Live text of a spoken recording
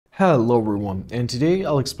Hello everyone, and today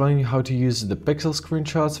I'll explain you how to use the Pixel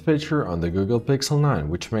Screenshots feature on the Google Pixel 9,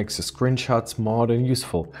 which makes the screenshots more and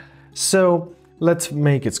useful. So let's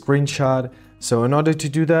make it screenshot. So in order to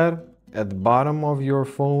do that, at the bottom of your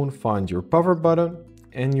phone, find your power button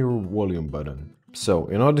and your volume button. So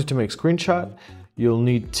in order to make screenshot, you'll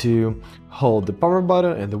need to hold the power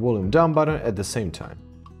button and the volume down button at the same time.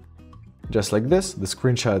 Just like this, the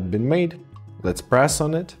screenshot has been made. Let's press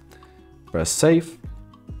on it, press save.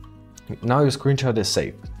 Now your screenshot is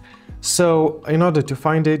saved. So in order to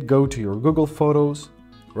find it, go to your Google Photos,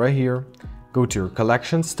 right here, go to your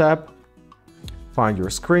Collections tab, find your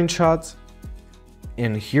screenshots,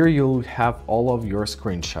 and here you'll have all of your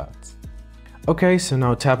screenshots. Okay, so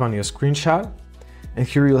now tap on your screenshot, and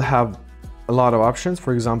here you'll have a lot of options.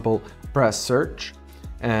 For example, press search,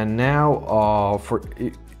 and now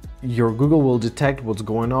your Google will detect what's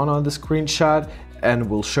going on the screenshot and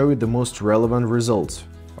will show you the most relevant results.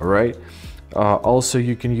 All right. Also,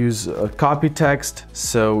 you can use copy text,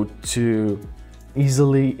 so to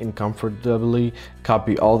easily and comfortably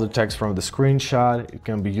copy all the text from the screenshot. It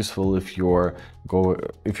can be useful if you're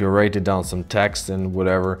writing down some text and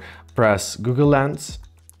whatever. Press Google Lens.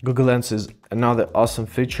 Google Lens is another awesome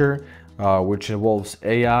feature which involves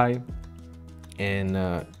AI,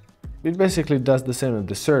 and it basically does the same as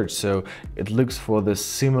the search. So it looks for the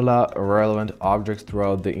similar or relevant objects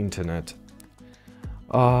throughout the internet.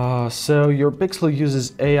 So your Pixel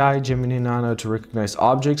uses AI Gemini Nano to recognize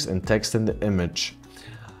objects and text in the image.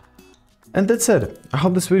 And that's it. I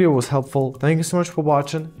hope this video was helpful. Thank you so much for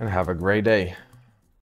watching and have a great day.